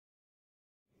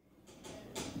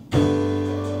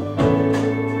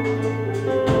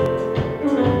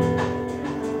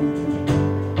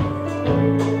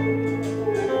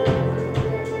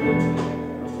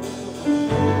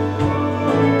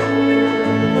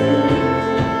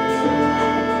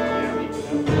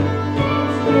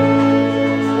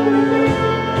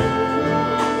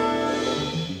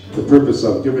purpose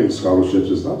of giving scholarships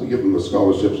is not to give them a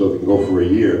scholarship so they can go for a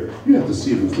year. You have to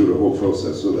see them through the whole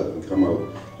process so that they can come out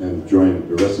and join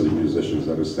the rest of the musicians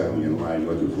that are standing in line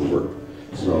looking for work.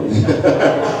 So, and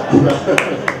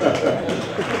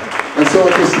so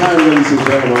at this time, ladies and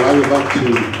gentlemen, I would like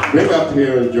to bring up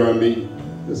here and join me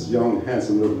this young,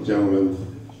 handsome little gentleman,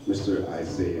 Mr.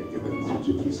 Isaiah Gibbons. Would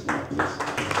you please come up, please?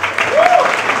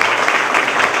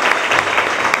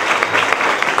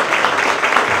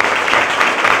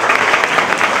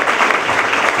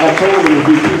 I told him if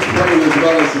he keeps playing as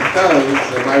well as he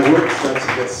does, and my work starts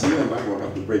to get slim, I won't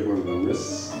have to break one of the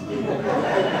wrists.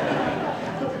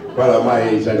 But at my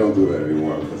age, I don't do that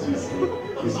anymore because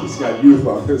he's got youth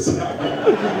on his side.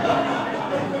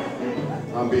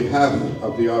 On behalf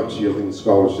of the Archie Alleyne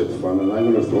Scholarship Fund, and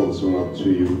I'm going to throw this one out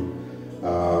to you,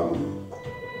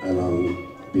 and on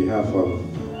behalf of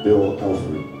Bill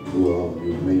Alfred, who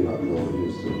you may not know,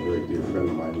 he's a very dear friend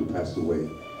of mine who passed away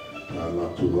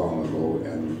not too long ago,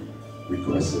 and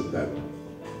requested that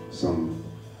some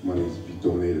monies be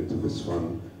donated to this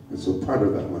fund. And so part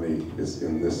of that money is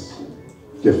in this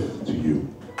gift to you.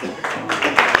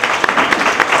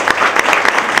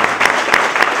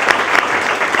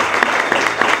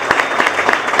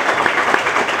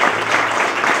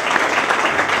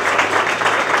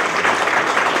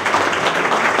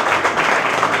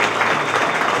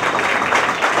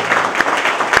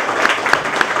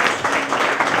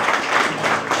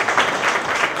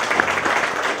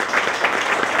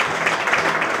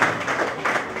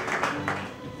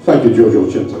 Thank you, Giorgio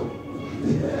Cinto.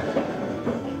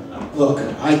 Look,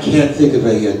 I can't think of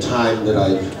a time that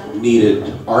I've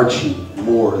needed Archie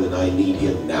more than I need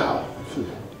him now.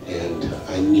 And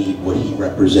I need what he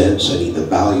represents, I need the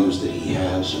values that he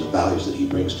has and the values that he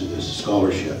brings to this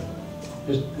scholarship.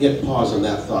 Just get pause on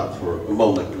that thought for a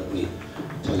moment and let me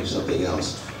tell you something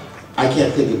else. I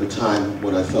can't think of a time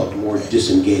when I felt more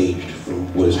disengaged from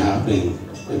what is happening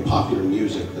in popular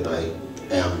music than I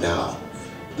am now.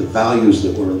 The values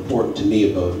that were important to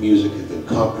me about music have been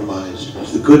compromised.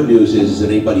 The good news is that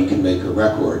anybody can make a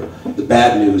record. The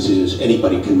bad news is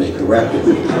anybody can make a record.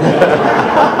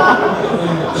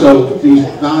 So these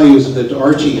values that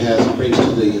Archie has and brings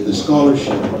to the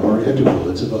scholarship are integral.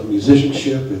 It's about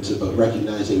musicianship, it's about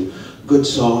recognizing good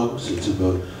songs, it's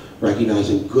about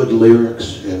recognizing good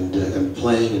lyrics and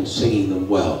playing and singing them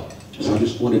well. So I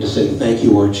just wanted to say thank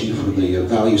you, Archie, for the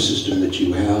value system that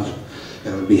you have.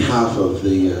 And on behalf of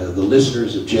the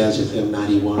listeners of Jazz FM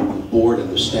 91, the board and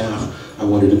the staff, I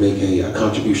wanted to make a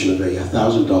contribution of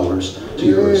 $1,000 to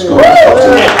your scholarship.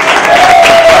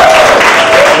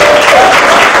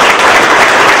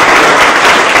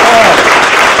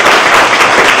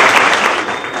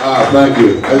 Thank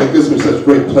you. It gives me such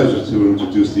great pleasure to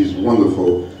introduce these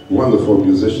wonderful, wonderful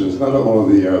musicians. Not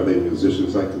only are they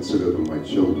musicians, I consider them my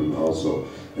children also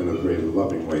in a very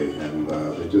loving way, and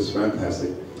they're just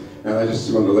fantastic. And I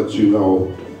just want to let you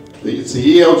know, it's the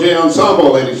ELJ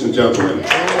Ensemble, ladies and gentlemen.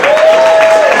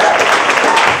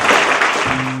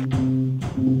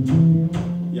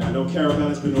 Yeah, I know Caravan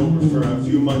has been over for a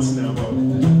few months now, but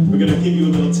we're going to give you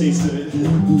a little taste of it.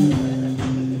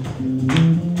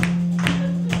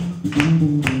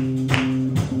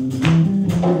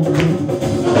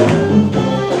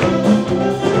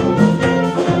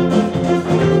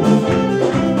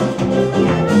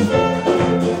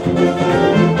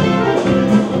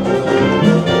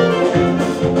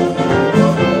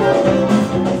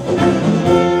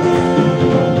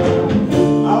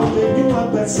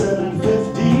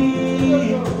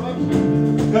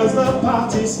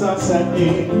 Starts at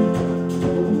 8,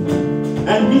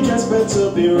 and we just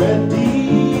better be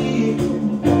ready,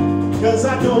 cause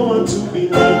I don't want to be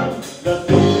late. The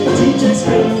DJ's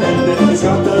playing and then he's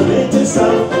got the latest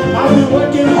sound. I've been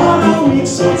working hard all week,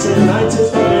 so tonight is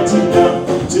for getting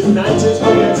down. Tonight is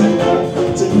for getting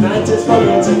down. Tonight is for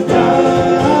getting down.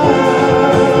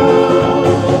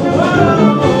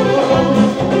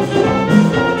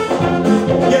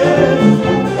 Yeah.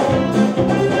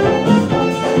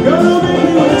 Gonna make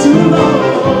me wait too long.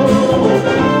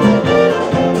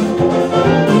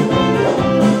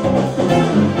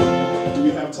 Do we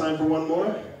have time for one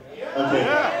more? Okay.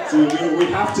 So we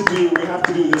have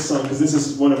to do this song because this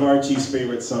is one of Archie's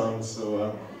favorite songs.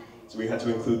 So we had to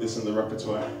include this in the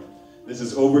repertoire. This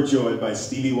is Overjoyed by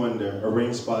Stevie Wonder,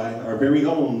 arranged by our very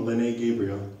own Lene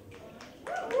Gabriel.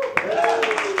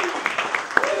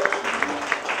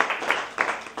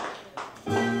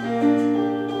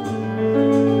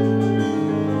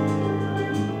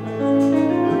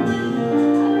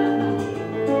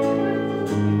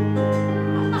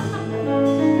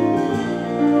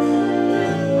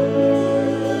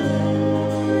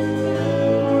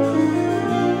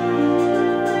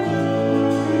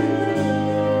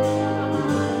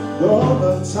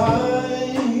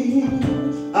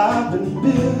 I've been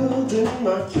building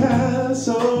my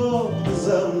castles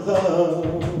of love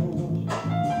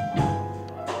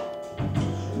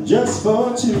just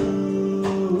for two,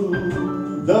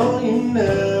 though you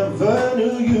never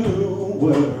knew you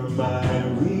were my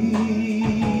reason.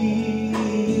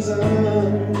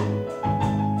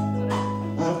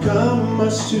 I've come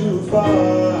much too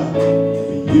far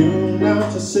for you now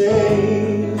to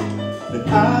say that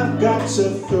I've got to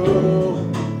throw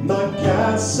my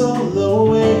castle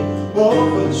away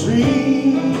over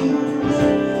dreams.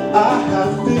 I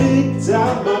have picked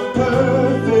out my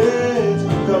perfect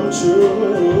come true.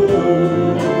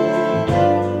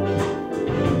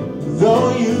 Though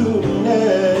you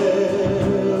never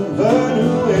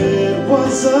knew it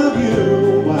was of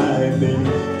you, I've been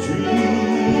dreaming.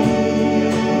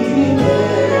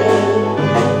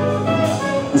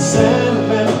 The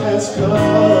Sandman has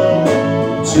come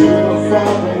too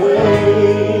far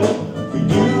away for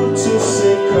you to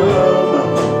say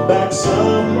come back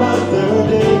some other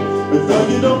day. But though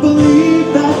you don't believe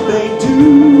that they do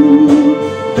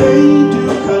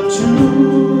come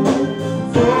true.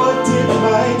 For did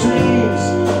my dreams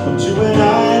come true when I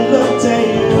looked at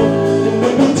you? And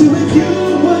maybe too if you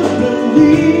would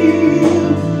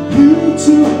believe, you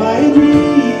too might be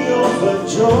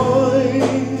overjoyed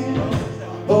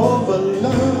over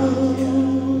love,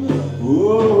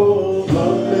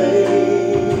 over me.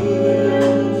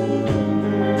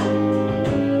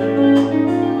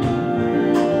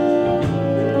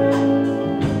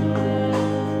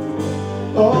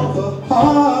 Over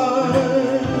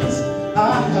hearts I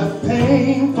have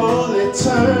painfully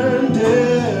turned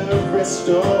every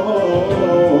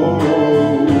stone,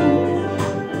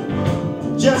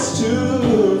 just to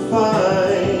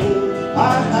find I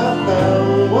have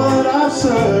found what I've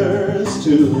searched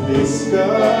to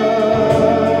discover.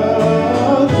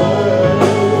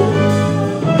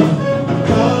 I've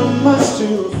come much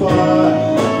too far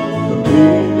for me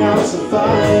now to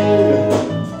find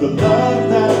the love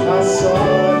that I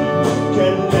sought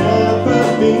can never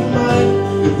be mine.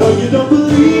 And though you don't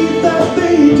believe that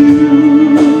they do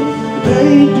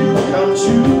come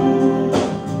true.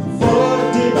 For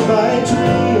did my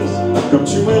dreams come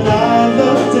true when I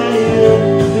looked at you?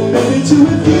 And maybe too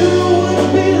if you would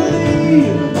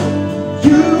believe,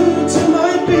 you too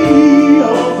might be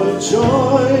overjoyed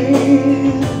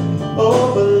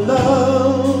over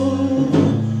love,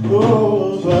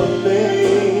 over me.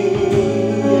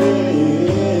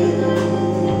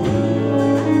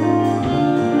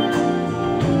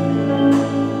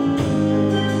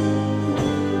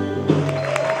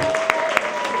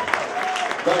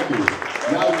 Thank you.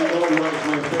 Now you know what's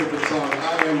my favorite song. I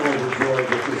am overjoyed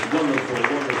with this wonderful,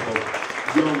 wonderful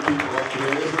young people up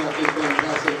here. Isn't that just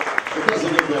fantastic? It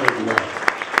doesn't get better than that.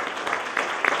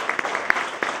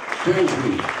 James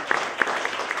Lee.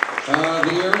 The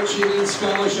Archie Alleyne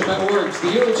Scholarship at Works, the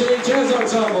UJ Jazz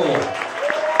Ensemble.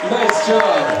 Nice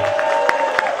job.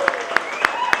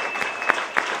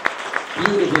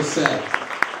 Beautiful set.